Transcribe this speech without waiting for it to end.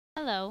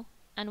Hello,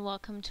 and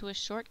welcome to a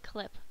short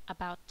clip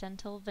about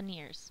dental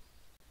veneers.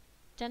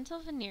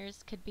 Dental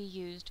veneers could be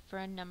used for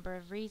a number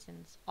of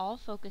reasons, all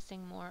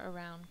focusing more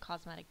around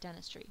cosmetic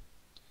dentistry.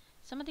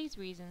 Some of these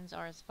reasons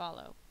are as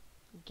follow: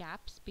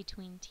 gaps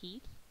between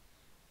teeth,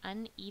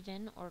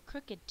 uneven or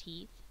crooked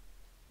teeth,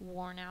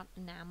 worn out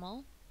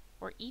enamel,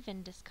 or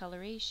even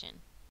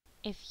discoloration.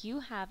 If you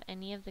have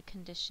any of the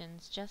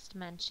conditions just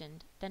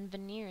mentioned, then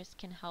veneers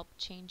can help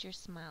change your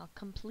smile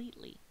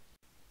completely.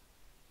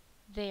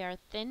 They are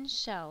thin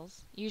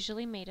shells,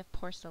 usually made of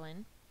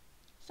porcelain,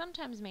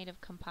 sometimes made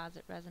of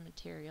composite resin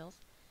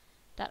materials,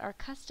 that are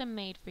custom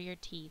made for your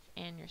teeth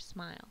and your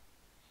smile.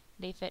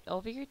 They fit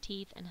over your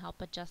teeth and help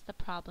adjust the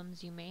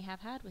problems you may have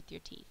had with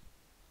your teeth.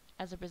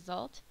 As a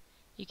result,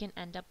 you can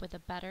end up with a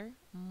better,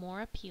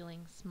 more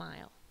appealing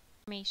smile.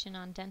 Information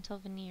on dental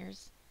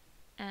veneers,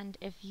 and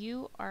if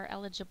you are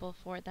eligible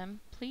for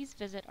them, please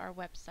visit our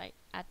website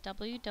at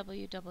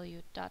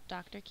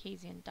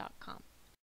www.drkezian.com.